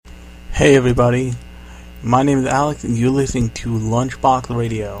Hey everybody, my name is Alex and you're listening to Lunchbox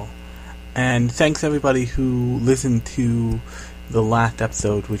Radio. And thanks everybody who listened to the last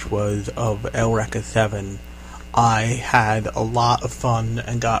episode, which was of Eureka 7. I had a lot of fun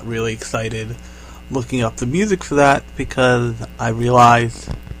and got really excited looking up the music for that because I realized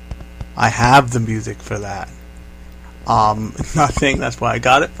I have the music for that. Not saying that's where I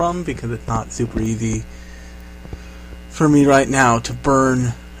got it from because it's not super easy for me right now to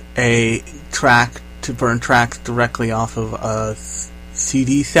burn tracks directly off of a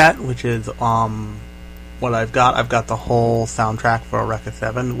CD set, which is what I've got. I've got the whole soundtrack for Eureka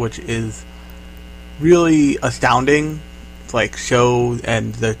 7, which is really astounding. It's like show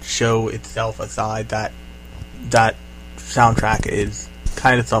and the show itself aside, that soundtrack is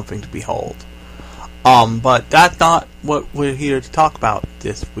kind of something to behold. But that's not what we're here to talk about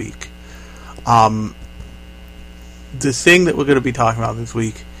this week. The thing that we're going to be talking about this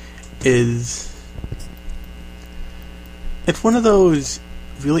week is, it's one of those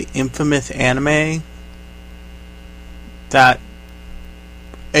really infamous anime that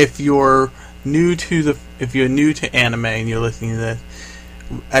if you're new to anime and you're listening to this,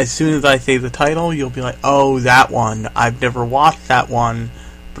 as soon as I say the title, you'll be like, oh, that one. I've never watched that one,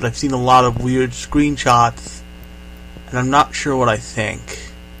 but I've seen a lot of weird screenshots, and I'm not sure what I think.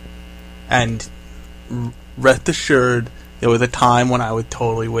 And rest assured, there was a time when I was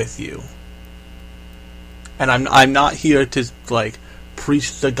totally with you. And I'm not here to,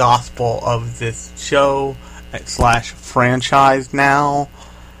 preach the gospel of this show / franchise now.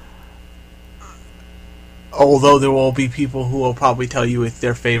 Although there will be people who will probably tell you it's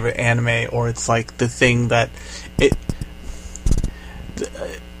their favorite anime, or it's the thing that it...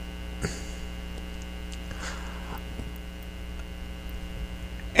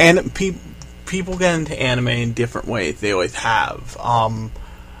 And people get into anime in different ways. They always have.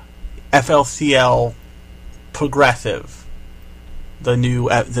 FLCL Progressive, the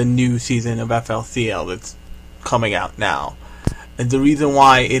new season of FLCL that's coming out now. And the reason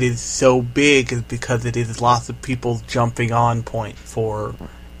why it is so big is because it is lots of people's jumping on point for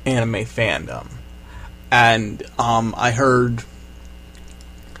anime fandom. And I heard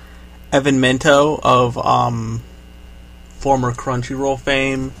Evan Mento of former Crunchyroll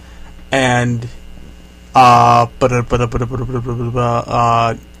fame and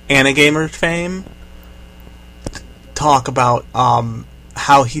Anagamers fame talk about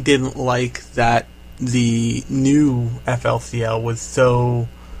how he didn't like that the new FLCL was so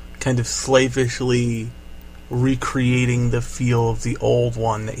kind of slavishly recreating the feel of the old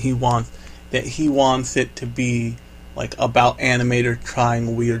one, that he wants it to be about animators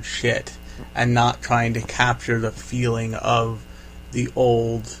trying weird shit and not trying to capture the feeling of the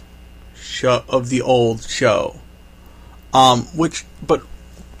old show.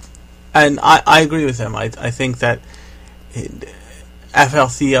 And I agree with him. I think that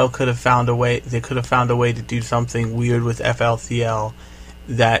FLCL could have found a way. They could have found a way to do something weird with FLCL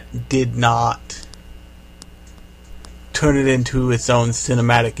that did not turn it into its own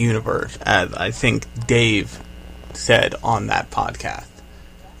cinematic universe, as I think Dave said on that podcast.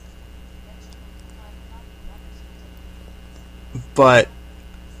 But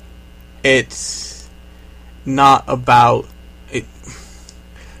it's not about it.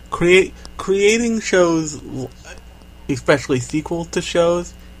 Creating shows, especially sequels to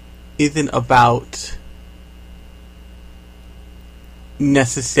shows, isn't about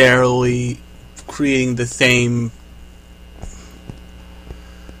necessarily creating the same.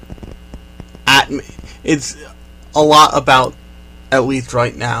 It's a lot about, at least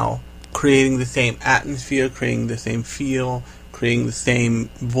right now, creating the same atmosphere, creating the same feel, creating the same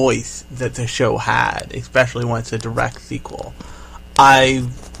voice that the show had, especially when it's a direct sequel. I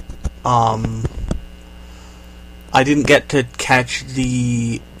didn't get to catch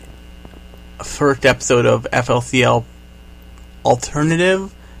the first episode of FLCL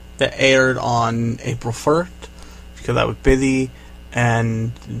Alternative that aired on April 1st because I was busy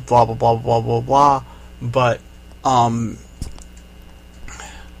and blah blah blah blah blah blah. But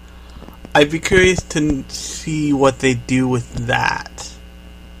I'd be curious to see what they do with that,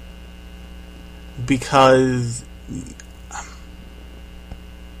 because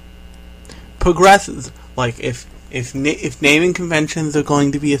progressive, if naming conventions are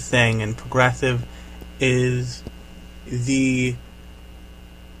going to be a thing, and progressive is the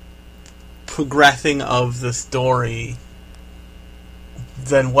progressing of the story,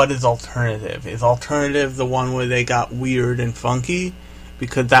 then what is alternative? Is alternative the one where they got weird and funky?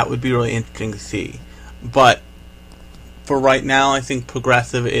 Because that would be really interesting to see. But for right now, I think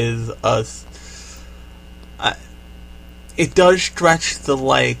progressive is it does stretch the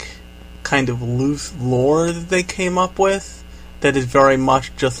kind of loose lore that they came up with that is very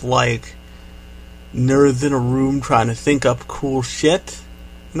much just like nerds in a room trying to think up cool shit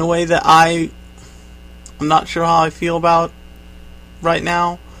in a way that I'm not sure how I feel about right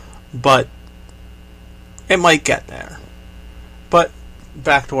now, but it might get there. But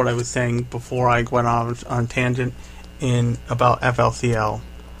back to what I was saying before I went on a tangent about FLCL.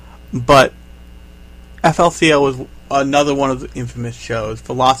 But FLCL was another one of the infamous shows.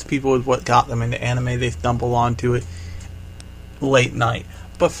 For lots of people, is what got them into anime. They stumbled onto it late night.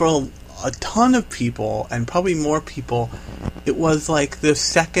 But for a ton of people, and probably more people, it was like the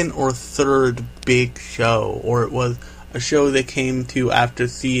second or third big show, or it was a show they came to after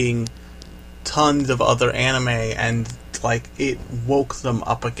seeing tons of other anime, and like it woke them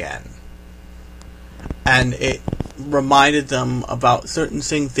up again. And it reminded them about certain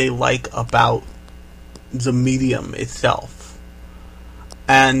things they like about the medium itself.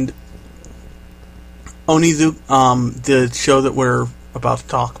 And Onizuka, the show that we're about to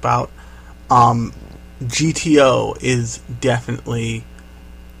talk about, GTO is definitely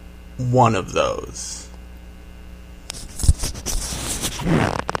one of those.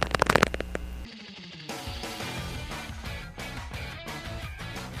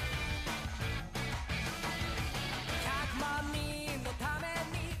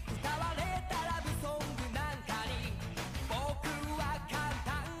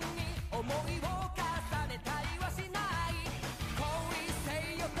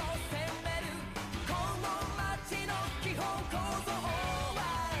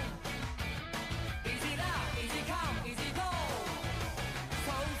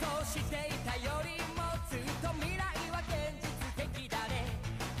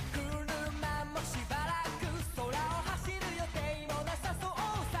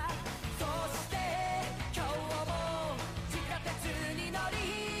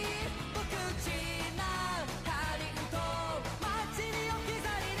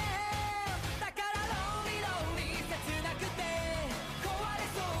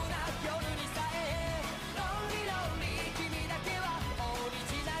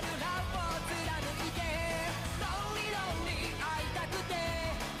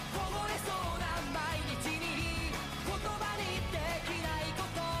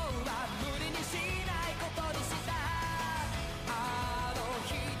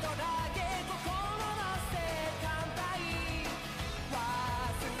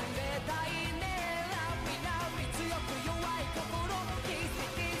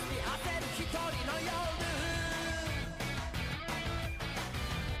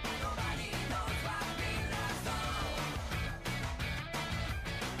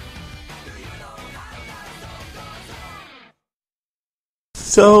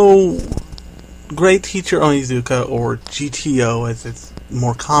 So, Great Teacher Onizuka, or GTO as it's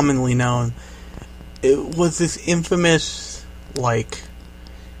more commonly known, it was this infamous, like,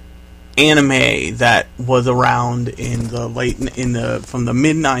 anime that was around in the from the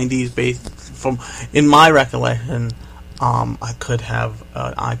mid-90s, in my recollection. I could have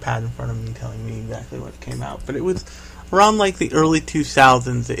an iPad in front of me telling me exactly what came out, but it was around like the early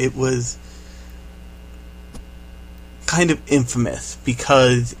 2000s. It was kind of infamous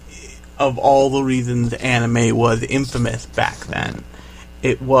because of all the reasons anime was infamous back then.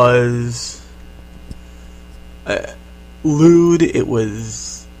 It was lewd, it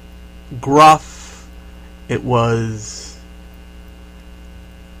was gruff, it was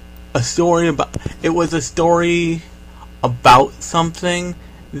a story about something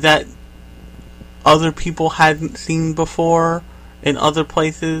that other people hadn't seen before in other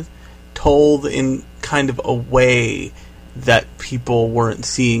places, told in kind of a way that people weren't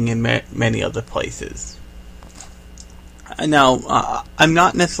seeing in many other places. Now, I'm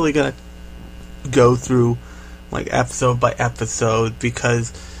not necessarily going to go through like episode by episode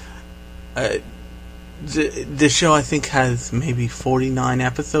because the show I think has maybe 49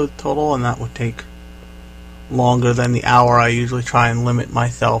 episodes total, and that would take longer than the hour I usually try and limit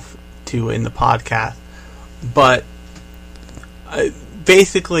myself to in the podcast. But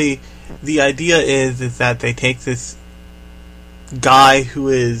basically, the idea is that they take this guy who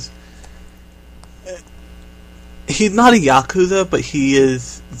is, he's not a Yakuza, but he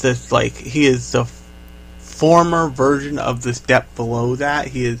is the former version of the step below that.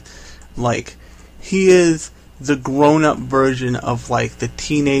 He is the grown-up version of like the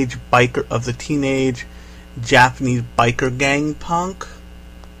teenage Japanese biker gang punk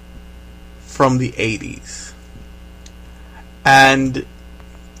from the 80s. And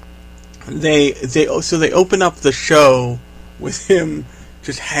they open up the show with him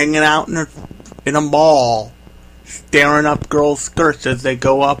just hanging out in a mall, staring up girls' skirts as they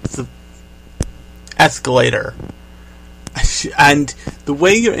go up escalator. And the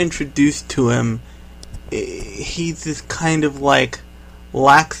way you're introduced to him, he's this kind of like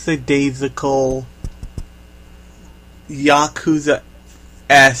lackadaisical Yakuza-esque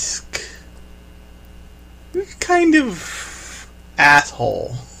kind of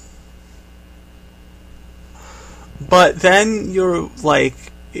asshole. But then you're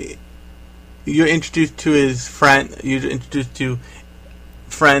introduced to his friend. You're introduced to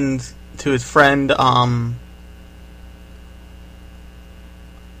his friend.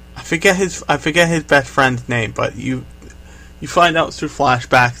 I forget his best friend's name, but you find out through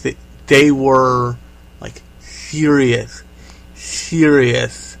flashbacks that they were like serious,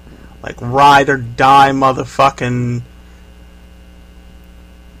 like ride or die motherfucking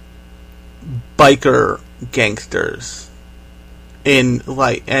biker gangsters. And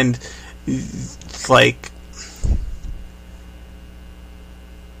it's like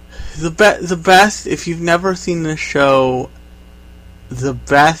the best, if you've never seen the show, the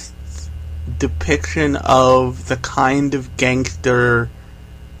best depiction of the kind of gangster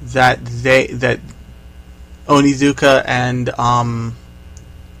that Onizuka and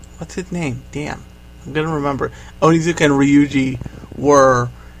what's his name? Damn, I'm gonna remember. Onizuka and Ryuji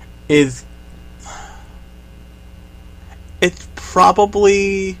it's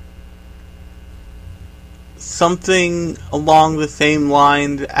probably something along the same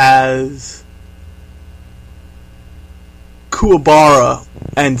lines as Kuwabara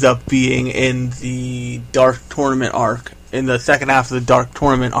ends up being in the Dark Tournament arc, in the second half of the Dark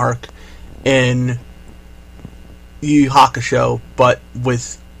Tournament arc in Yu Yu Hakusho, but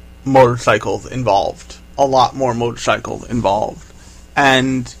with motorcycles involved. A lot more motorcycles involved.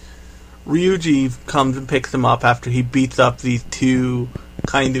 And Ryuji comes and picks him up after he beats up these two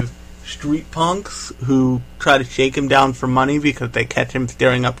kind of street punks who try to shake him down for money because they catch him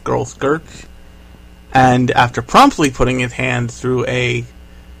staring up girl skirts. And after promptly putting his hands through a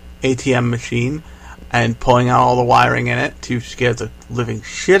ATM machine and pulling out all the wiring in it to scare the living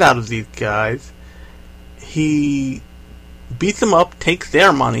shit out of these guys, he beats them up, takes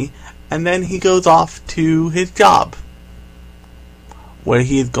their money, and then he goes off to his job, where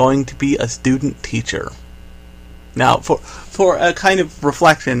he is going to be a student teacher. Now, for a kind of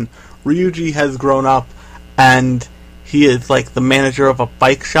reflection, Ryuji has grown up, and he is like the manager of a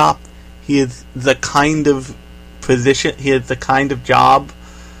bike shop. He is the kind of position, he is the kind of job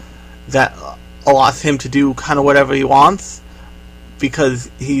that allows him to do kind of whatever he wants, because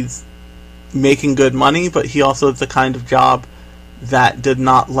he's making good money, but he also is the kind of job that did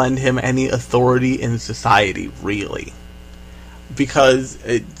not lend him any authority in society, really. Because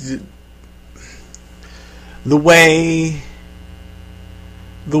the way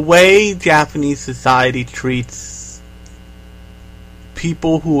Japanese society treats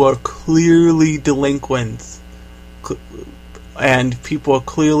people who are clearly delinquents and people are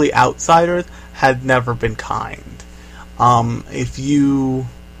clearly outsiders has never been kind. If you,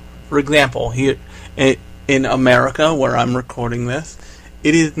 for example, here in America, where I'm recording this,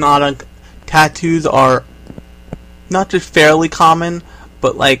 it is not tattoos are not just fairly common,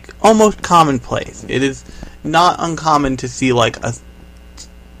 but like almost commonplace. It is not uncommon to see like a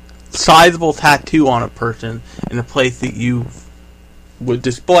sizable tattoo on a person in a place that you would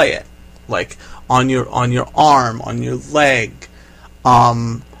display it, like on your arm, on your leg.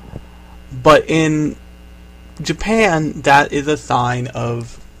 But in Japan, that is a sign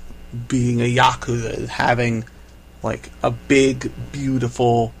of being a yakuza, having like a big,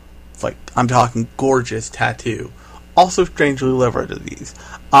 beautiful, like I'm talking gorgeous tattoo. Also strangely liver disease.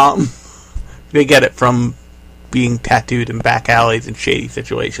 They get it from being tattooed in back alleys and shady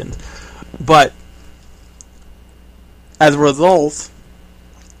situations. But as a result,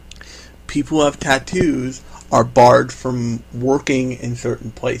 people who have tattoos are barred from working in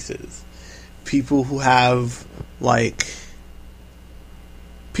certain places. People who have, like...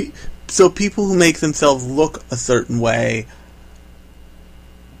 So people who make themselves look a certain way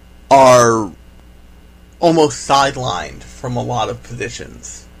are almost sidelined from a lot of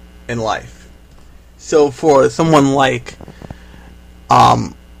positions in life. So for someone like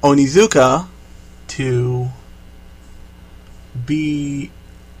Onizuka to be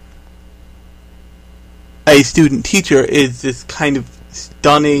a student teacher is this kind of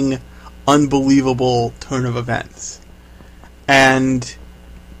stunning, unbelievable turn of events. And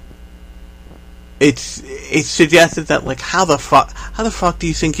it's suggested that, like, how the fuck do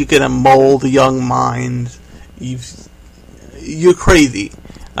you think you're gonna mold young minds? You're crazy.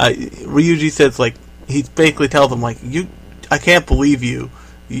 Ryuji says, like, he basically tells them, like, I can't believe you.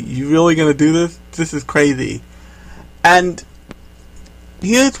 You really gonna do this? This is crazy. And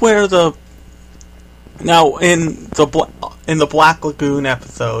here's where the Now, in the Black Lagoon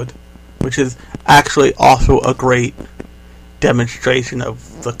episode, which is actually also a great demonstration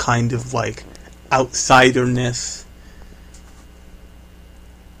of the kind of like outsiderness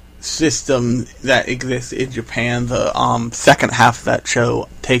system that exists in Japan. The second half of that show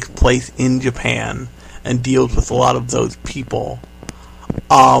takes place in Japan and deals with a lot of those people.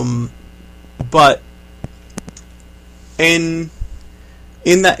 But in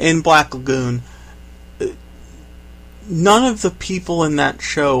Black Lagoon, none of the people in that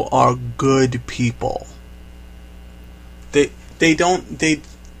show are good people. They don't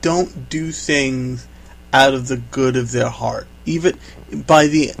do things out of the good of their heart. Even by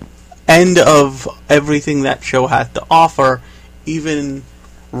the end of everything that show has to offer, even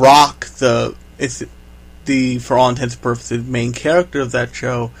Rock, for all intents and purposes, main character of that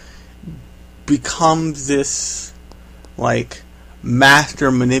show, becomes this like master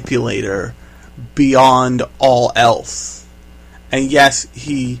manipulator beyond all else. And yes,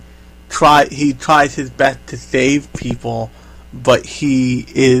 he tries his best to save people, but he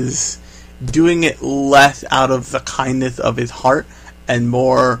is doing it less out of the kindness of his heart and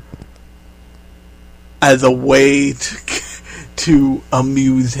more as a way to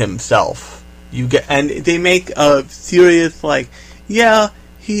amuse himself. And they make a serious, like, yeah,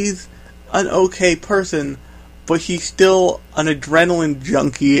 he's an okay person, but he's still an adrenaline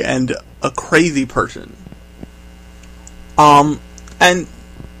junkie and a crazy person. And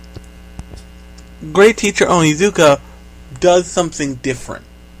Great Teacher Onizuka does something different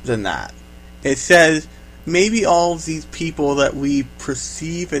than that. It says, maybe all of these people that we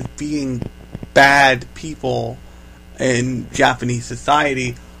perceive as being bad people in Japanese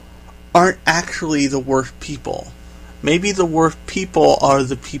society aren't actually the worst people. Maybe the worst people are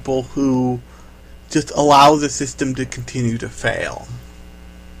the people who just allow the system to continue to fail.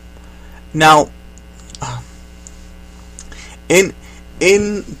 Now, in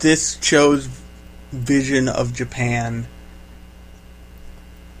this show's vision of Japan,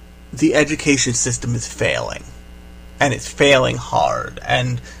 the education system is failing. And it's failing hard.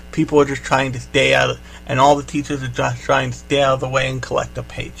 And people are just trying to stay out of... And all the teachers are just trying to stay out of the way and collect a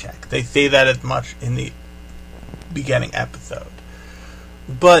paycheck. They say that as much in the beginning episode.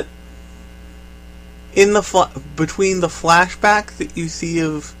 But in between the flashbacks that you see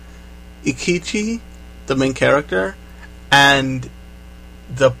of Ikichi, the main character, and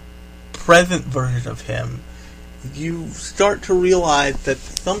the present version of him, you start to realize that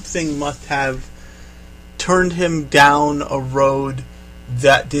something must have turned him down a road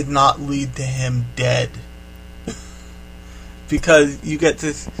that did not lead to him dead. Because you get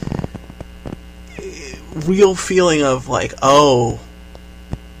this real feeling of like, oh,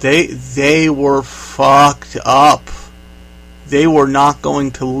 they were fucked up. They were not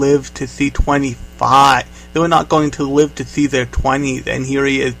going to live to see 25. They were not going to live to see their 20s, and here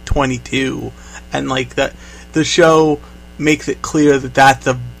he is 22. And like that, the show makes it clear that that's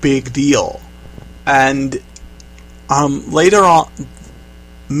a big deal. And later on,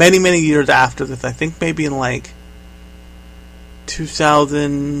 many years after this, I think maybe in like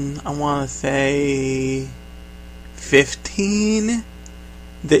 2000, I want to say 15,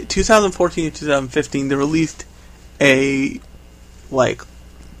 2014 or 2015, they released a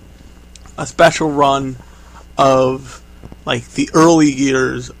special run of like the early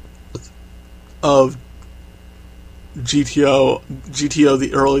years of GTO,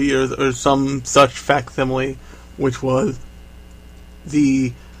 the early years, or some such facsimile, which was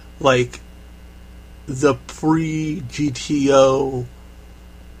the pre-GTO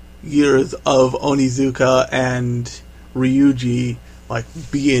years of Onizuka and Ryuji, like,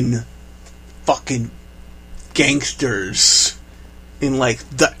 being fucking gangsters in, like,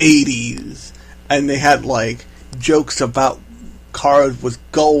 the 80s. And they had, like, jokes about cars with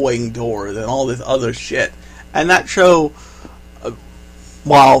gull-wing doors and all this other shit. And that show,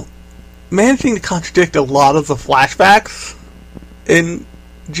 while managing to contradict a lot of the flashbacks in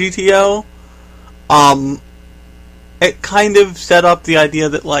GTO, it kind of set up the idea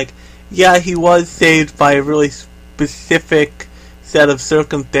that, like, yeah, he was saved by a really specific set of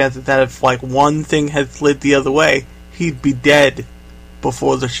circumstances that if, like, one thing had slid the other way, he'd be dead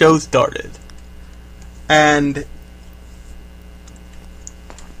before the show started. And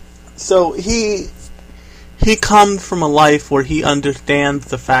so he comes from a life where he understands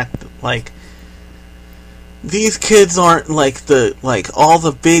the fact that, like, these kids aren't all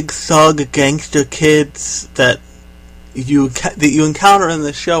the big thug gangster kids that you encounter in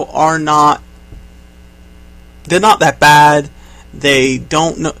the show are not. They're not that bad. They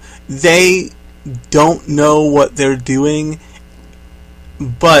don't know what they're doing,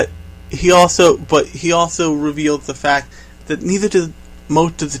 but he also reveals the fact that neither do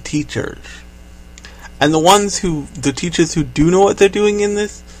most of the teachers. And the teachers who do know what they're doing in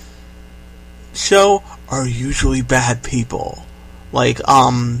this show are usually bad people. Like,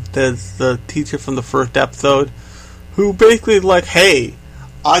 there's the teacher from the first episode who basically like, hey,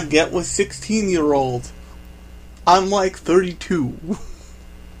 I get with 16-year-olds. I'm like 32.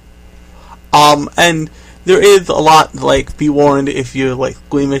 And there is a lot, like, be warned if you're, like,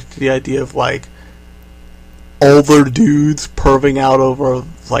 squeamish to the idea of, like, older dudes perving out over,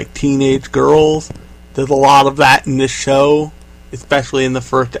 like, teenage girls. There's a lot of that in this show, especially in the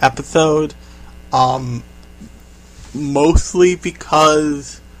first episode. Mostly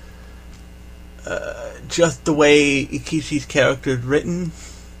because just the way Ikishi's character is written.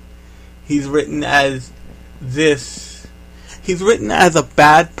 He's written as a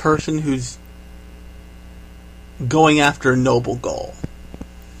bad person who's going after a noble goal.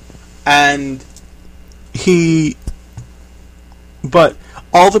 But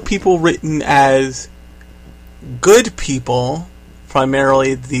all the people written as good people,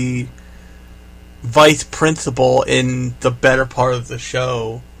 primarily the vice principal in the better part of the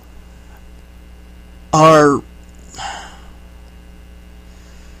show,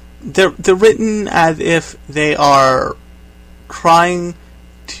 they're written as if they are trying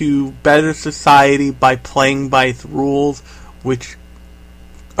to better society by playing by its rules, which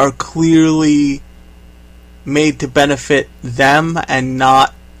are clearly made to benefit them and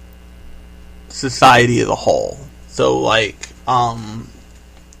not society as a whole. So, like,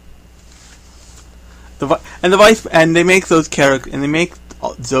 they make those characters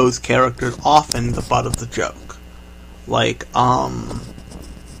often the butt of the joke. Like, for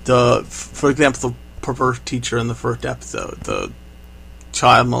example, the perverse teacher in the first episode, the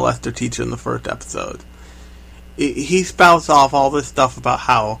child molester teacher in the first episode. He spouts off all this stuff about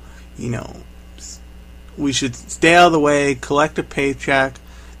how, we should stay out of the way, collect a paycheck,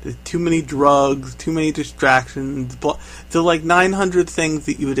 there's too many drugs, too many distractions. There are like 900 things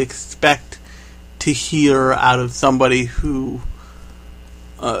that you would expect to hear out of somebody who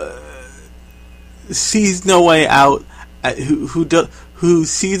sees no way out, who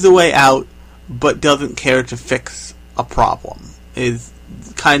sees a way out but doesn't care to fix a problem, is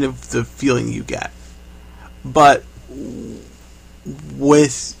kind of the feeling you get. But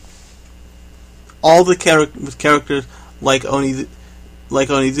with all the characters like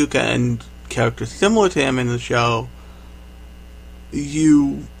Onizuka and characters similar to him in the show,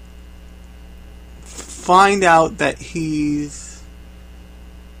 you find out that he's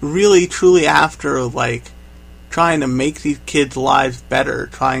really truly after, like, trying to make these kids' lives better,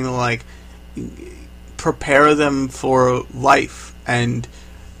 trying to, like, prepare them for life and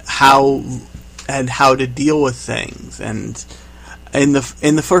how to deal with things. And in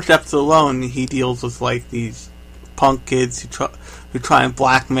the first episode alone, he deals with, like, these punk kids who try and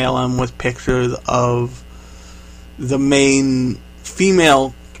blackmail him with pictures of the main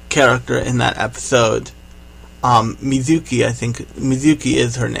female character in that episode, Mizuki. I think Mizuki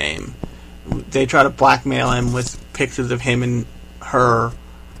is her name. They try to blackmail him with pictures of him and her,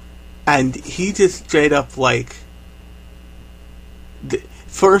 and he just straight up, like,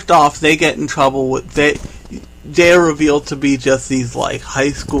 first off, they get in trouble with they're revealed to be just these, like,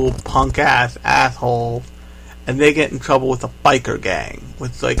 high school punk ass assholes, and they get in trouble with a biker gang,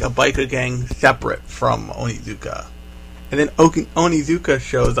 with, like, a biker gang separate from Onizuka. And then Onizuka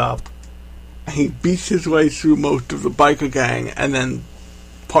shows up, and he beats his way through most of the biker gang, and then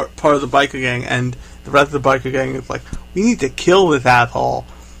part of the biker gang, and the rest of the biker gang is like, we need to kill this asshole.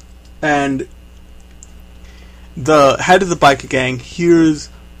 And the head of the biker gang hears,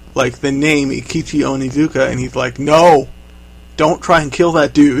 like, the name Ikichi Onizuka, and he's like, no, don't try and kill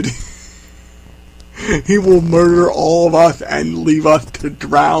that dude. He will murder all of us and leave us to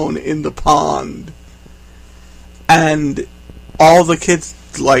drown in the pond. And all the kids,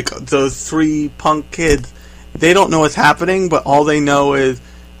 like, those 3 punk kids, they don't know what's happening, but all they know is,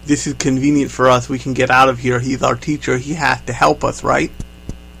 this is convenient for us, we can get out of here, he's our teacher, he has to help us, right?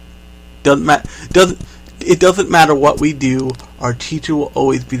 It doesn't matter what we do, our teacher will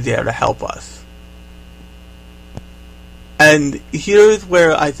always be there to help us. And here's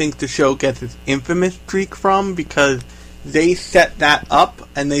where I think the show gets its infamous streak from, because they set that up,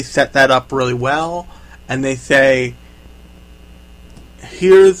 and they set that up really well, and they say,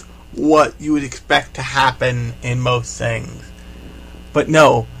 here's what you would expect to happen in most things. But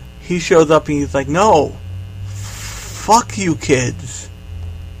no, he shows up and he's like, no, fuck you kids.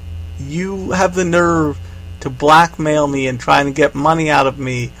 You have the nerve to blackmail me and try to get money out of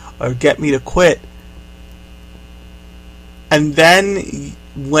me or get me to quit. And then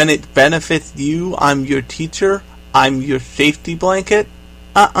when it benefits you, I'm your teacher, I'm your safety blanket.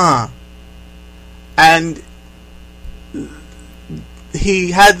 And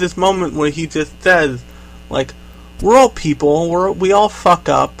he had this moment where he just says, like, we're all people, we all fuck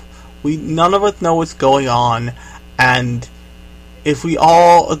up, none of us know what's going on, and if we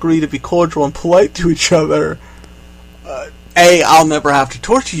all agree to be cordial and polite to each other, A, I'll never have to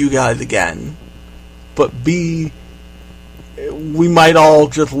torture you guys again, but B, we might all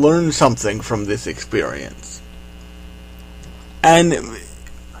just learn something from this experience. And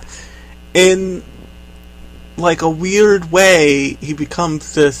in, like, a weird way, he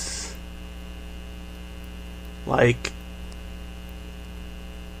becomes this, like,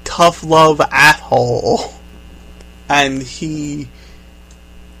 tough love asshole. And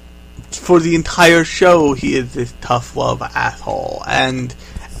for the entire show, he is this tough love asshole. And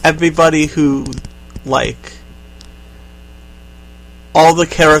everybody who, like, all the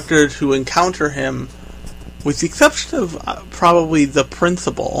characters who encounter him, with the exception of probably the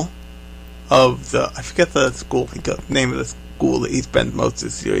principal of I forget the school, name of the school that he spends most of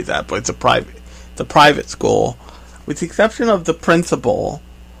the series at, but it's a private school. With the exception of the principal,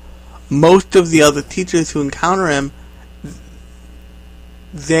 most of the other teachers who encounter him,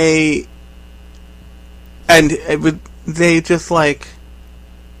 they just, like,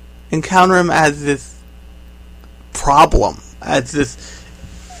 encounter him as this problem, as this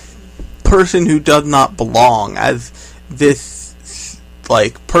person who does not belong, as this,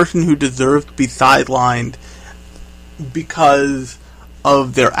 like, person who deserves to be sidelined because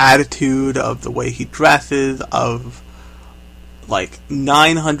of their attitude, of the way he dresses, of, like,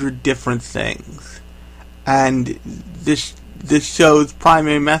 900 different things. And this show's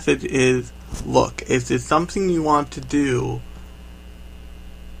primary message is, look, if there's something you want to do,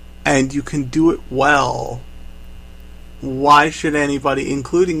 and you can do it well, why should anybody,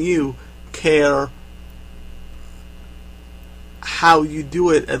 including you, care how you do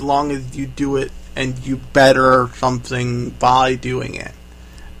it, as long as you do it and you better something by doing it?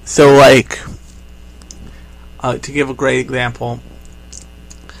 So, like, to give a great example,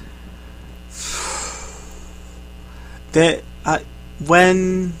 that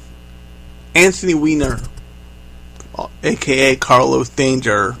when Anthony Weiner, aka Carlos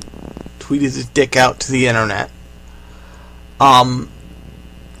Danger, tweeted his dick out to the internet, the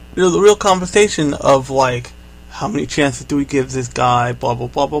real conversation of, like, how many chances do we give this guy, blah blah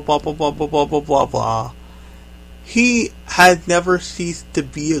blah blah blah blah blah blah blah blah blah blah. He had never ceased to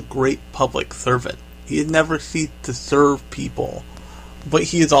be a great public servant. He had never ceased to serve people, but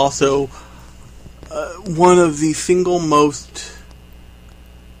he is also one of the single most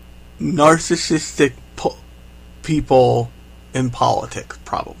narcissistic people in politics,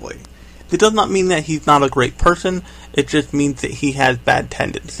 probably. It does not mean that he's not a great person, it just means that he has bad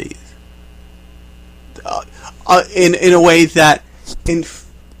tendencies. In a way that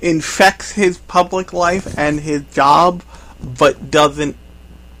infects his public life and his job, but doesn't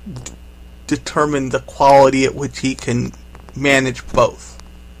determine the quality at which he can manage both.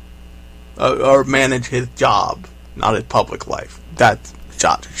 Or manage his job, not his public life. That's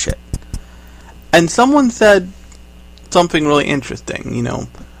shot shit. And someone said something really interesting. You know,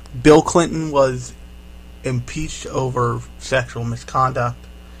 Bill Clinton was impeached over sexual misconduct.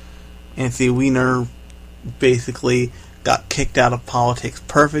 Anthony Weiner basically got kicked out of politics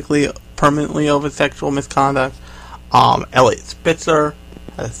permanently over sexual misconduct. Elliot Spitzer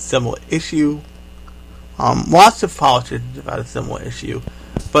had a similar issue. Lots of politicians have had a similar issue.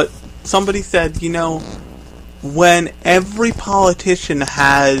 But somebody said, you know, when every politician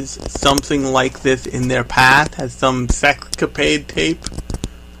has something like this in their past, has some sexcapade tape,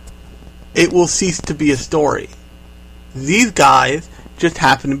 it will cease to be a story. These guys just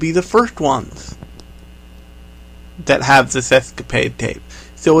happen to be the first ones that have the sexcapade tape.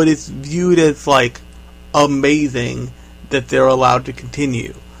 So it is viewed as, like, amazing that they're allowed to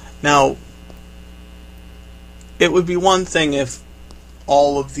continue. Now, it would be one thing if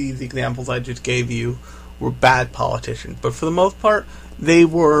all of these examples I just gave you were bad politicians, but for the most part, they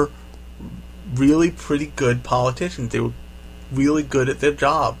were really pretty good politicians. They were really good at their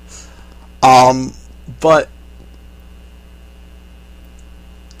job. But,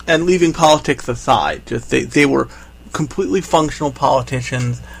 and leaving politics aside, just they were completely functional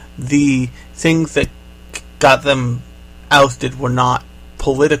politicians. The things that got them ousted were not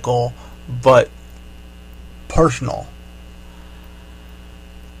political, but personal.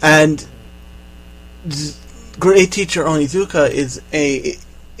 And great teacher Onizuka is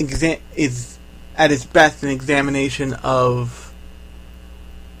at its best an examination of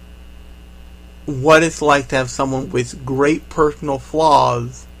what it's like to have someone with great personal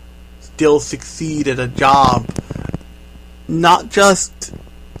flaws still succeed at a job, not just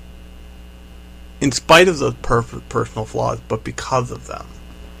in spite of those personal flaws, but because of them.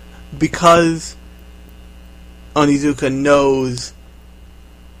 Because Onizuka knows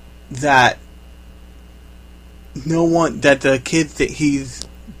that the kids that he's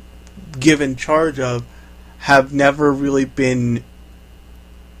given charge of have never really been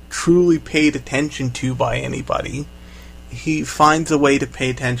truly paid attention to by anybody. He finds a way to pay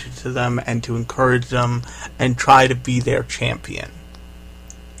attention to them and to encourage them and try to be their champion.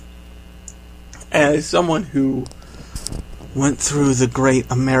 As someone who went through the great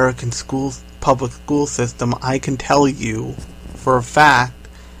American public school system, I can tell you for a fact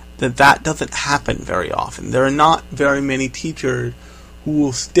that doesn't happen very often. There are not very many teachers who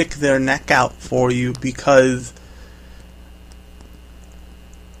will stick their neck out for you, because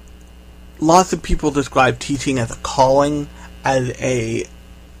lots of people describe teaching as a calling, as a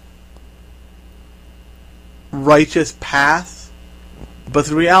righteous path. But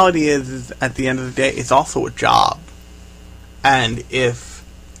the reality is at the end of the day, it's also a job. And if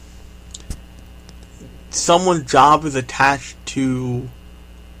someone's job is attached to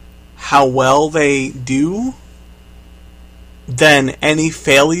how well they do, then any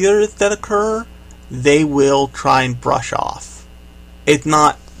failures that occur, they will try and brush off. It's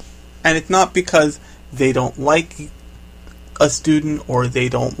not because they don't like a student or they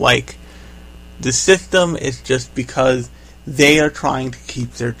don't like the system. It's just because they are trying to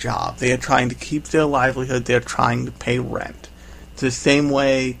keep their job. They are trying to keep their livelihood. They are trying to pay rent. It's the same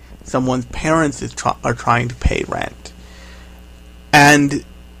way someone's parents are trying to pay rent. And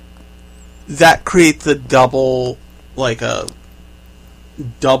that creates a double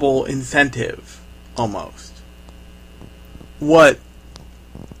incentive, almost. What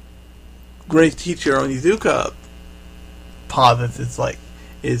great teacher Onizuka posits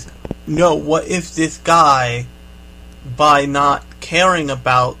is no, what if this guy, by not caring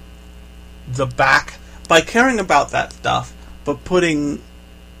about by caring about that stuff, but putting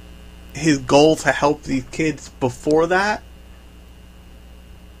his goal to help these kids before that,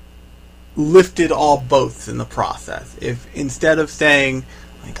 lifted all boats in the process. If instead of saying,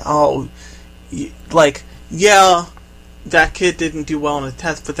 yeah, that kid didn't do well on a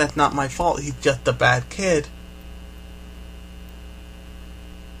test, but that's not my fault, he's just a bad kid.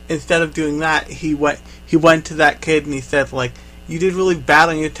 Instead of doing that, he went to that kid and he said, you did really bad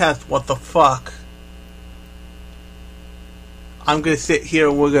on your test, what the fuck? I'm gonna sit here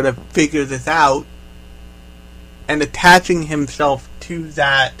and we're gonna figure this out. And attaching himself to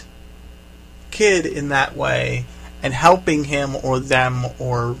that kid in that way, and helping him or them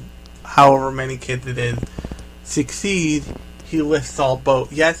or however many kids it is succeed, he lifts all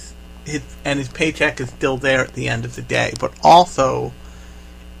boats. Yes, his paycheck is still there at the end of the day, but also,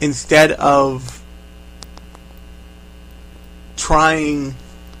 instead of trying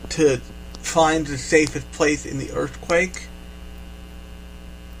to find the safest place in the earthquake,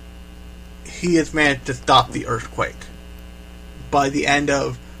 he has managed to stop the earthquake. By the end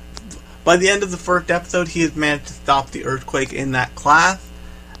of the first episode, he has managed to stop the earthquake in that class,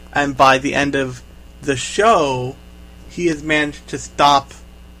 and by the end of the show, he has managed to stop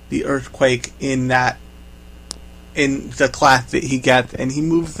the earthquake in the class that he gets, and he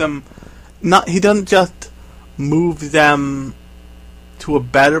moves them. He doesn't just move them to a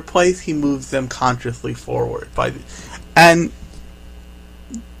better place; he moves them consciously forward.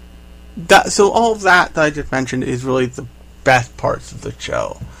 So all of that I just mentioned is really the best parts of the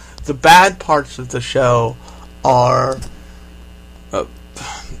show. The bad parts of the show are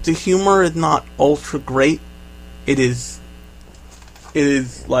the humor is not ultra great. It is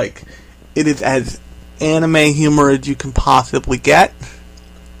as anime humor as you can possibly get.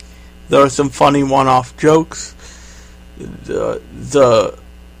 There are some funny one-off jokes. The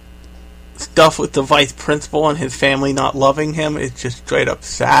stuff with the vice principal and his family not loving him is just straight up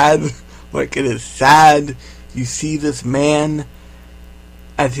sad. It is sad. You see this man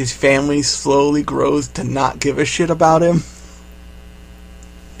as his family slowly grows to not give a shit about him.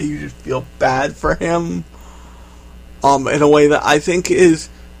 You just feel bad for him. In a way that I think is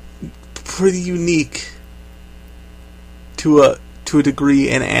pretty unique to a degree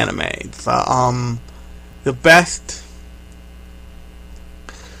in anime. It's, the best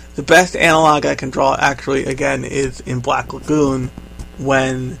analog I can draw, actually, again, is in Black Lagoon,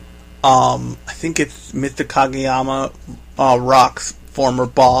 when I think it's Mr. Kageyama, Rock's former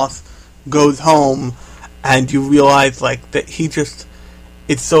boss, goes home, and you realize that he just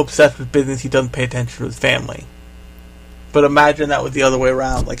is so obsessed with business he doesn't pay attention to his family. But imagine that was the other way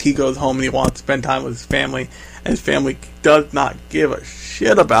around. Like, he goes home and he wants to spend time with his family, and his family does not give a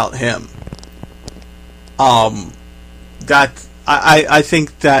shit about him. I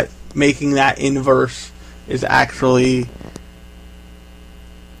think that making that inverse is actually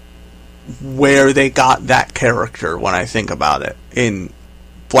where they got that character when I think about it in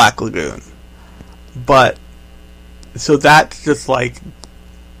Black Lagoon. But so that's just like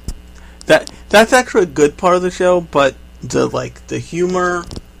that's actually a good part of the show, but the humor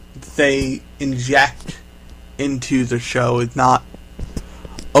they inject into the show is not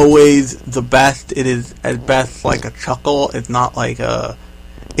always the best. It is at best like a chuckle. It's not like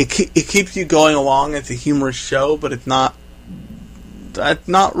it keeps you going along. It's a humorous show, but that's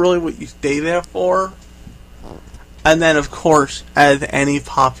not really what you stay there for. And then, of course, as any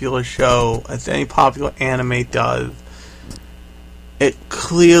popular show, as any popular anime does, it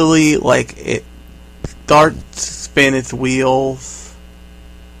clearly, it starts to spin its wheels,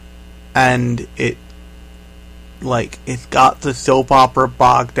 and it's got the soap opera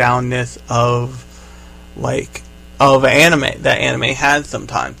bogged downness of anime that anime has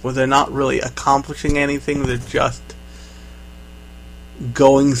sometimes, where they're not really accomplishing anything, they're just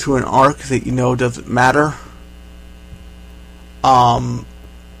going through an arc that doesn't matter.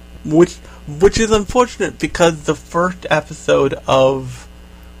 Which is unfortunate, because the first episode of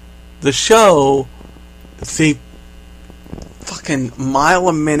the show, they fucking mile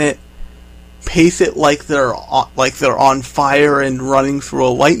a minute pace it like they're on fire and running through a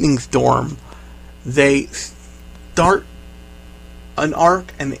lightning storm. They start an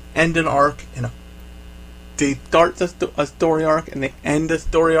arc and they end an arc they start a story arc and they end a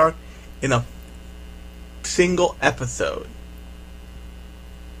story arc in a single episode.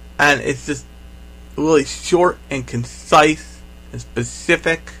 And it's just really short and concise and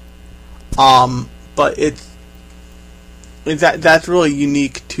specific. But that's really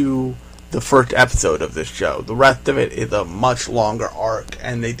unique to the first episode of this show. The rest of it is a much longer arc,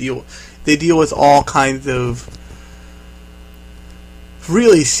 and they deal with all kinds of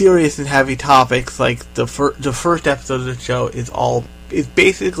really serious and heavy topics. Like the first episode of the show is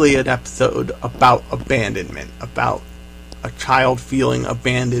basically an episode about abandonment, about a child feeling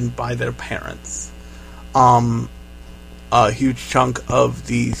abandoned by their parents. A huge chunk of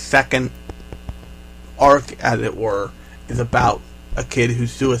the second arc, as it were, is about a kid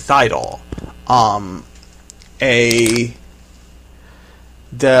who's suicidal.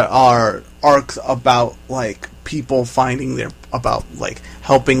 There are arcs about people finding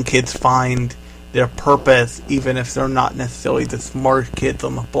helping kids find their purpose, even if they're not necessarily the smart kids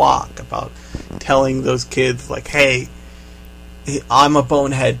on the block. About telling those kids, hey, I'm a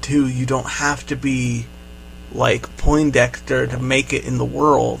bonehead too. You don't have to be like Poindexter to make it in the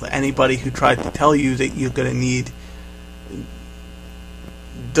world. Anybody who tries to tell you that you're going to need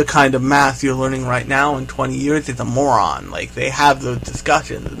the kind of math you're learning right now in 20 years is a moron. They have those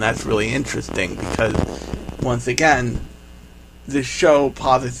discussions, and that's really interesting because, once again, this show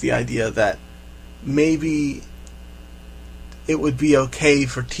posits the idea that maybe it would be okay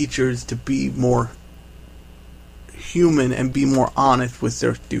for teachers to be more human and be more honest with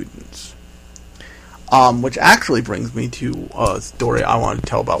their students. Which actually brings me to a story I want to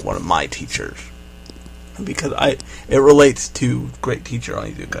tell about one of my teachers, because it relates to great teacher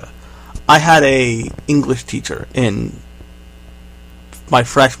Onizuka. I had a English teacher in my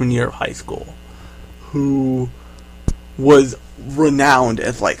freshman year of high school who was renowned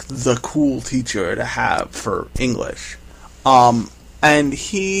as the cool teacher to have for English. And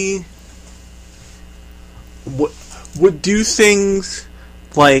he would do things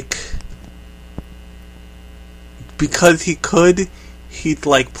because he could, he'd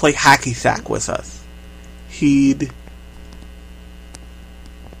play hacky sack with us. He'd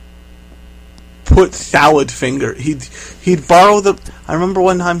put salad finger. He'd borrow I remember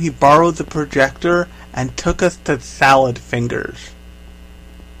one time he borrowed the projector and took us to Salad Fingers.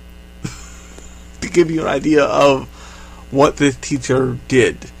 To give you an idea of what this teacher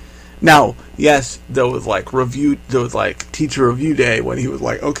did. Now, yes, there was teacher review day when he was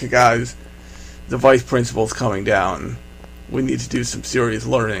okay guys, the vice principal's coming down. We need to do some serious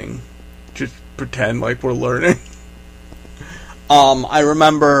learning. Just pretend like we're learning. I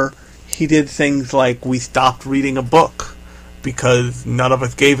remember he did things like we stopped reading a book because none of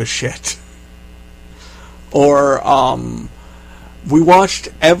us gave a shit. Or, we watched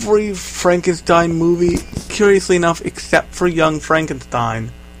every Frankenstein movie, curiously enough, except for Young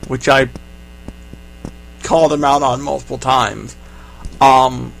Frankenstein, which I called him out on multiple times.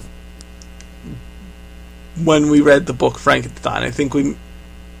 When we read the book Frankenstein, I think we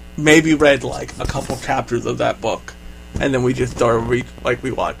maybe read a couple chapters of that book, And then we just started, we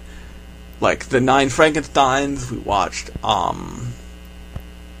watched, like, the 9 Frankensteins, we watched,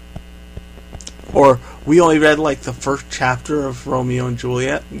 or we only read, like, the first chapter of Romeo and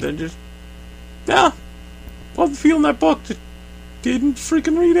Juliet, and then just, wasn't feeling that book, just didn't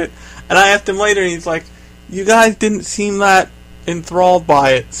freaking read it. And I asked him later, and he's like, you guys didn't seem that enthralled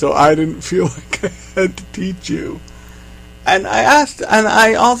by it, so I didn't feel like I had to teach you. And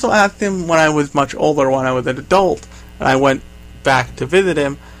I also asked him when I was much older, when I was an adult, and I went back to visit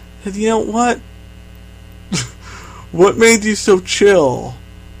him, I said, you know what? What made you so chill?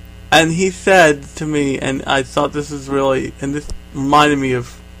 And he said to me, and I thought this is really, and this reminded me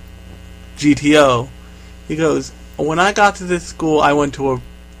of GTO, he goes, when I got to this school, I went to a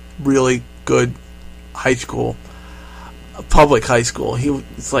really good high school, a public high school.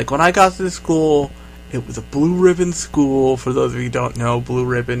 It's like, when I got to this school, it was a blue ribbon school. For those of you who don't know, blue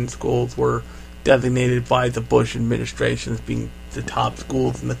ribbon schools were designated by the Bush administration as being the top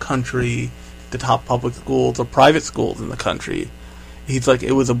schools in the country, the top public schools or private schools in the country. He's like,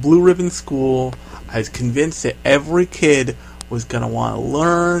 it was a blue ribbon school. I was convinced that every kid was going to want to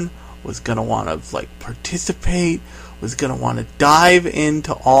learn, was going to want to, like, participate, was going to want to dive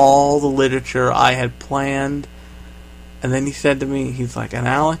into all the literature I had planned. And then he said to me, he's like, and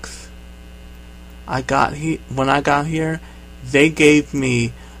Alex, when I got here, they gave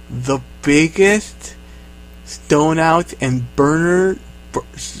me the biggest burnouts and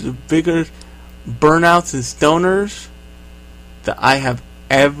stoners that I have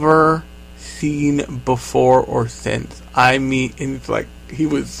ever seen before or since. I mean, and it's like, he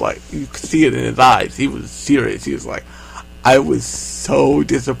was like, you could see it in his eyes. He was serious. He was like, I was so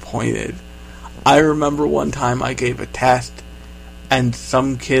disappointed. I remember one time I gave a test and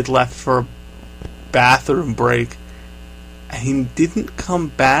some kid left for a bathroom break and he didn't come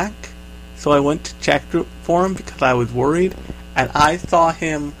back, so I went to check for him because I was worried, and I saw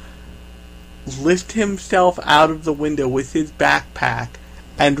him lift himself out of the window with his backpack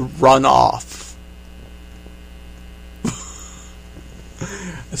and run off.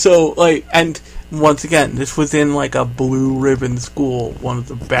 So, like, and once again, this was in, like, a blue ribbon school, one of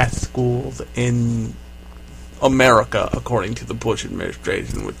the best schools in America, according to the Bush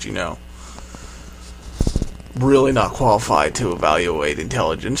administration, which, you know, really not qualified to evaluate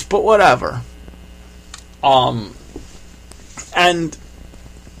intelligence, but whatever. And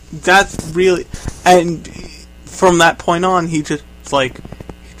that's really, and from that point on, he just, like,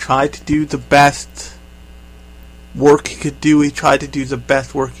 he tried to do the best work he could do. He tried to do the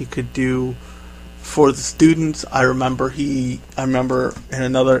best work he could do for the students. I remember in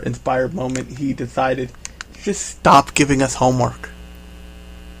another inspired moment, he decided to just stop giving us homework.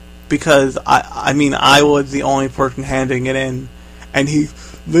 Because, I mean, I was the only person handing it in, and he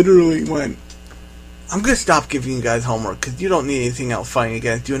literally went, I'm going to stop giving you guys homework, because you don't need anything else fighting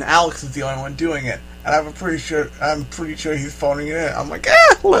against you, and Alex is the only one doing it, and I'm pretty sure he's phoning it in. I'm like,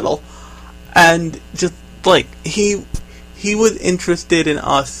 little. And just, like, he was interested in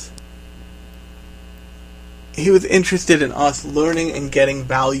us. He was interested in us learning and getting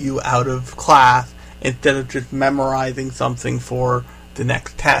value out of class, instead of just memorizing something for the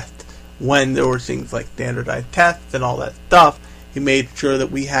next test. When there were things like standardized tests and all that stuff, he made sure that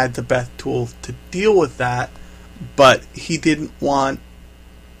we had the best tools to deal with that, but he didn't want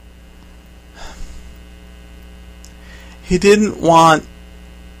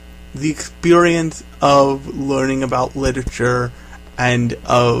the experience of learning about literature and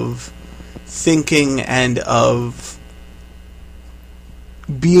of thinking and of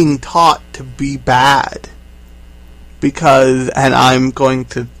being taught to be bad. Because, and I'm going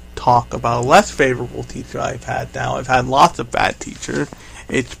to talk about a less favorable teacher I've had now. I've had lots of bad teachers.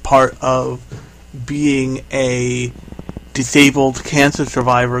 It's part of being a disabled cancer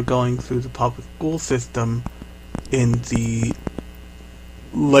survivor going through the public school system in the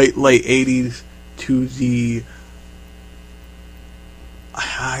late 80s to the,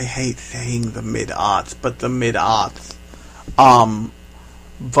 I hate saying the mid-aughts, but the mid-aughts,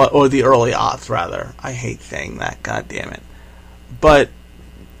 or the early aughts rather. I hate saying that, god damn it. But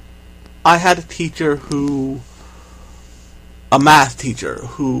I had a teacher a math teacher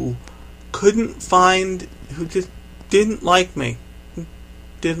who just didn't like me,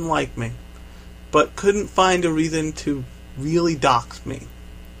 but couldn't find a reason to really dox me.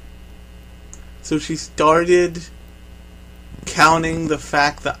 So she started counting the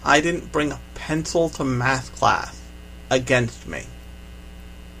fact that I didn't bring a pencil to math class against me.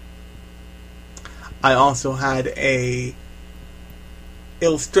 I also had a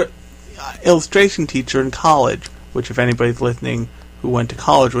illustration teacher in college, which if anybody's listening who went to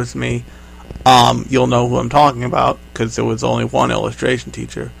college with me, you'll know who I'm talking about, because there was only one illustration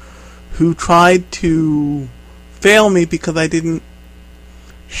teacher, who tried to fail me because I didn't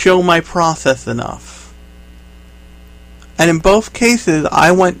show my process enough. And in both cases,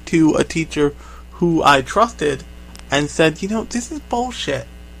 I went to a teacher who I trusted and said, this is bullshit.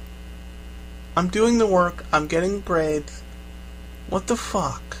 I'm doing the work, I'm getting grades, what the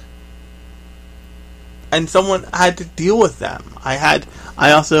fuck? And someone had to deal with them. I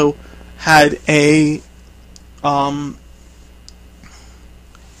also had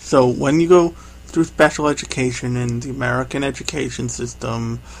so when you go through special education in the American education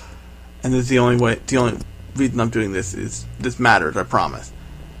system, and this is the only reason I'm doing this is, this matters, I promise.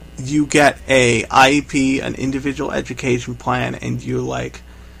 You get a IEP, an individual education plan, and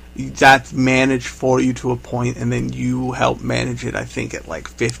that's managed for you to a point, and then you help manage it, I think, at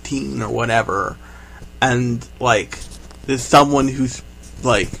 15 or whatever. And, there's someone who's,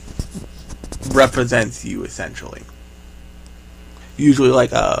 represents you, essentially. Usually,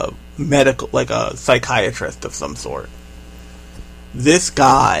 a psychiatrist of some sort. This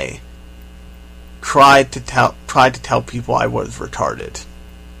guy tried to tell people I was retarded.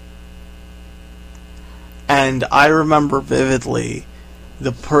 And I remember vividly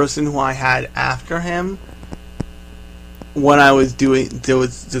the person who I had after him, when I was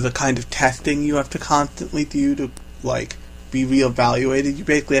there's a kind of testing you have to constantly do to, be reevaluated. You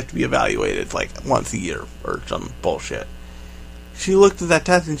basically have to be evaluated, once a year or some bullshit. She looked at that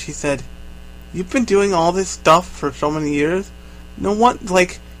test and she said, "You've been doing all this stuff for so many years? No one,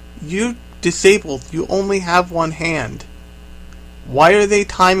 you're disabled. You only have one hand. Why are they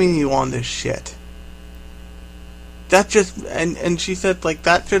timing you on this shit?" That just, and she said,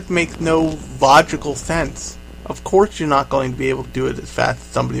 that just makes no logical sense. Of course you're not going to be able to do it as fast as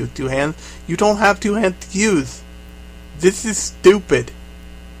somebody with two hands. You don't have two hands to use. This is stupid.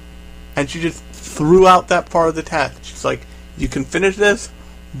 And she just threw out that part of the test. She's like, "You can finish this,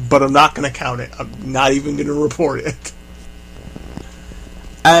 but I'm not going to count it. I'm not even going to report it."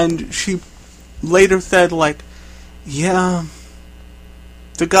 And she later said, "Yeah,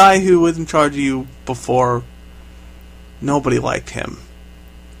 the guy who was in charge of you before, nobody liked him.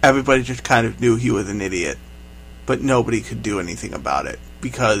 Everybody just kind of knew he was an idiot, but nobody could do anything about it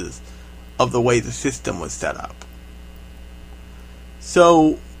because of the way the system was set up."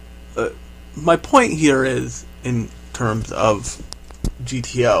 So, my point here is, in terms of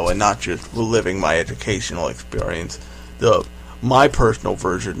GTO and not just reliving my educational experience, my personal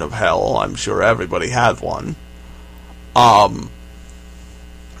version of hell, I'm sure everybody has one,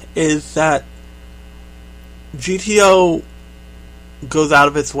 is that GTO goes out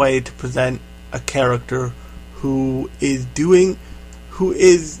of its way to present a character who is doing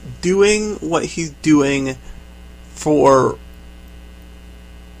what he's doing for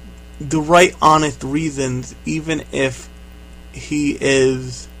the right, honest reasons, even if he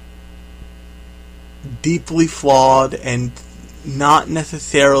is deeply flawed and not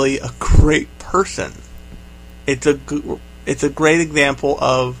necessarily a great person. It's a great example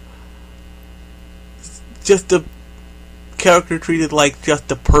of just a character treated like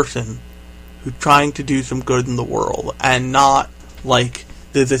just a person who's trying to do some good in the world, and not like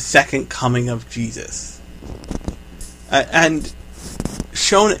there's a second coming of Jesus. And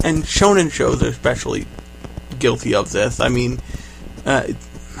shonen shows are especially guilty of this. I mean, and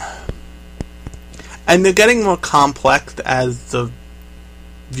they're getting more complex as the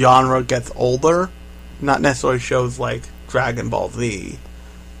genre gets older. Not necessarily shows like Dragon Ball Z,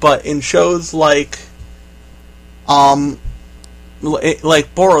 but in shows like Boruto.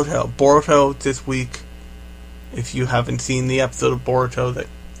 Boruto this week, if you haven't seen the episode of Boruto that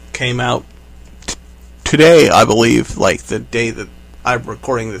came out today, I believe, the day that I'm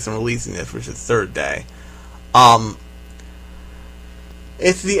recording this and releasing this, which is third day.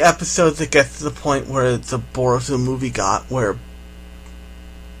 It's the episode that gets to the point where the Boruto movie got, where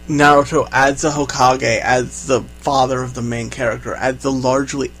Naruto as the Hokage, as the father of the main character, as the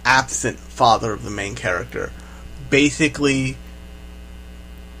largely absent father of the main character, basically,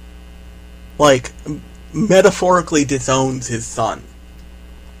 metaphorically disowns his son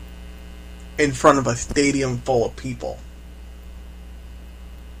in front of a stadium full of people.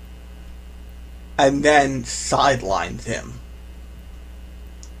 And then sidelines him.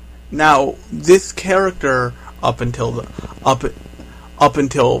 Now, this character, up until the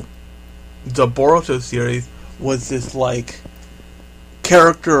Boruto series, was this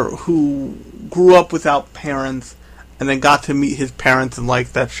character who grew up without parents, and then got to meet his parents in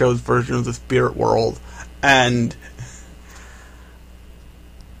that show's version of the spirit world, and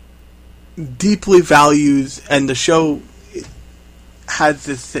deeply values, and the show has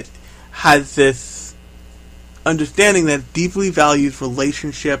this has this understanding that it deeply values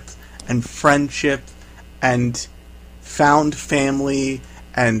relationships and friendships and found family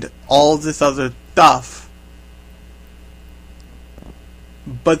and all this other stuff.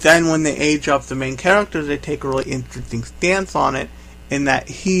 But then when they age up the main character, they take a really interesting stance on it, in that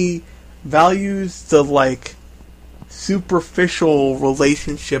he values the, like, superficial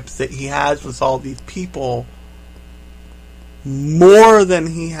relationships that he has with all these people more than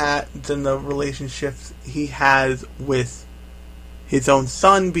the relationships he has with his own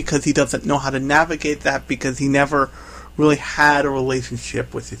son, because he doesn't know how to navigate that, because he never really had a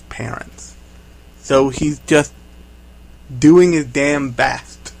relationship with his parents. So he's just doing his damn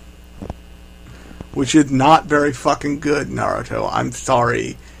best, which is not very fucking good, Naruto. I'm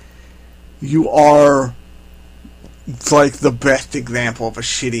sorry. You are, like, the best example of a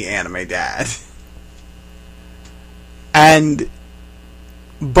shitty anime dad.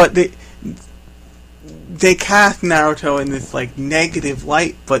 But they cast Naruto in this, like, negative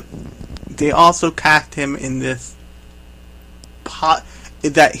light, but they also cast him in this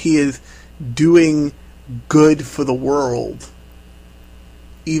that he is doing good for the world,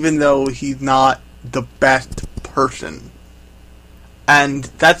 even though he's not the best person. And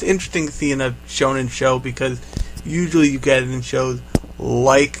that's interesting to see in a shonen show, because usually you get it in shows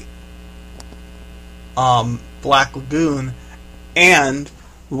like Black Lagoon and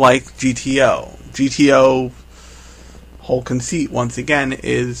like GTO. GTO whole conceit, once again,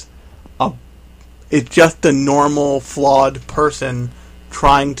 is it's just a normal, flawed person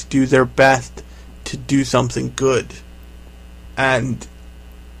trying to do their best to do something good. And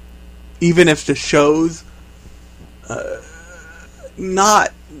even if the show's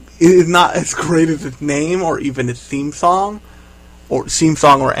not as great as its name, or even its theme song or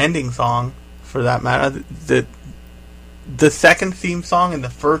ending song, for that matter, the second theme song and the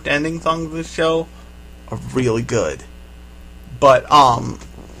first ending song of this show are really good. But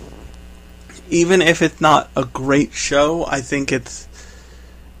even if it's not a great show, I think it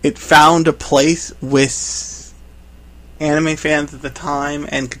found a place with anime fans at the time,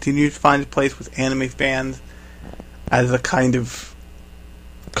 and continues to find a place with anime fans as a kind of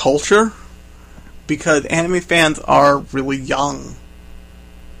culture, because anime fans are really young.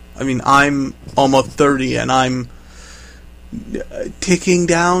 I mean, I'm almost 30, and I'm ticking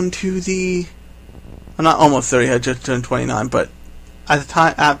down to the... I'm not almost 30, I just turned 29, but at the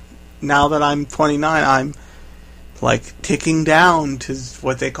time, now that I'm 29, I'm, like, ticking down to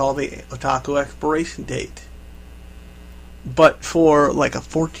what they call the otaku expiration date. But for, like, a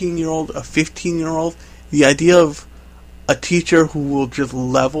 14-year-old, a 15-year-old, the idea of a teacher who will just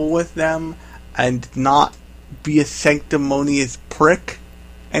level with them and not be a sanctimonious prick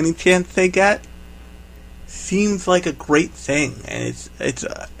any chance they get seems like a great thing, and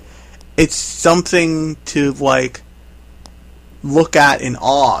it's something to, like, look at in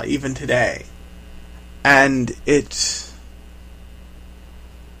awe even today. And it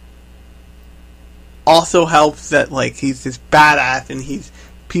also helps that, like, he's this badass, and he's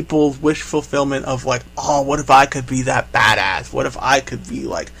people's wish fulfillment of, like, oh, what if I could be that badass? What if I could be,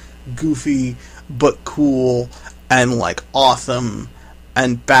 like, goofy but cool and, like, awesome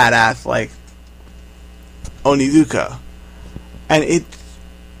and badass like Onizuka? And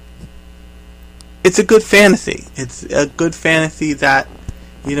it's a good fantasy. It's a good fantasy that,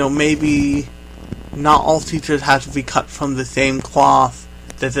 you know, maybe not all teachers have to be cut from the same cloth,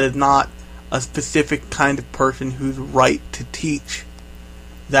 that there's not a specific kind of person who's right to teach,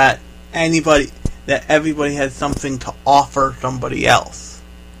 that everybody has something to offer somebody else.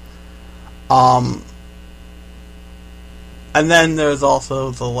 And then there's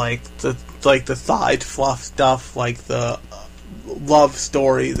also the side fluff stuff, like the love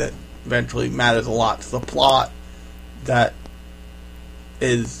story that eventually matters a lot to the plot, that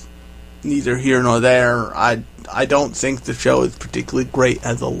is neither here nor there. I don't think the show is particularly great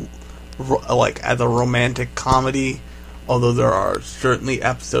as a romantic comedy, although there are certainly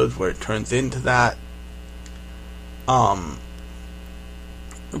episodes where it turns into that. But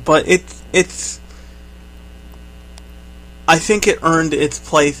it's I think it earned its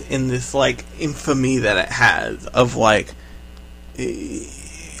place in this, like, infamy that it has of, like,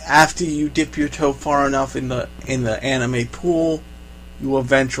 after you dip your toe far enough in the anime pool, you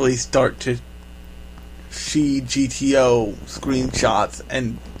eventually start to see GTO screenshots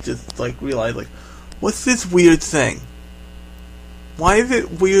and just, like, realize, like, what's this weird thing? Why is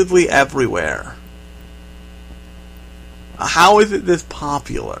it weirdly everywhere? How is it this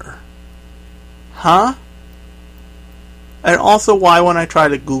popular? Huh? And also, why when I try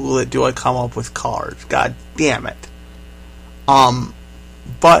to Google it do I come up with cars? God damn it.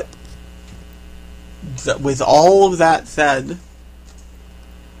 But with all of that said,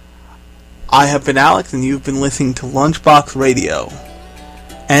 I have been Alex, and you've been listening to Lunchbox Radio.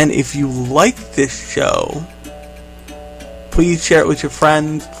 And if you like this show, please share it with your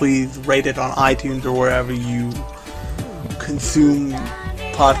friends. Please rate it on iTunes or wherever you consume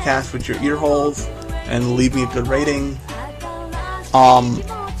podcasts with your ear holes, and leave me a good rating.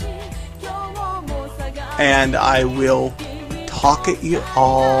 And I will talk at you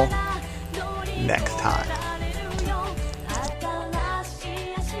all next time.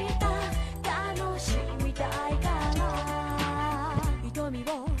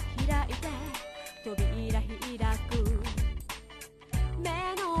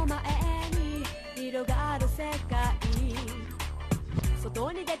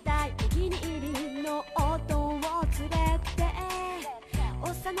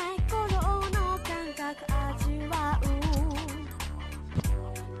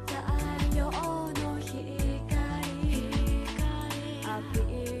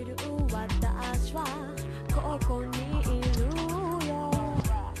ここに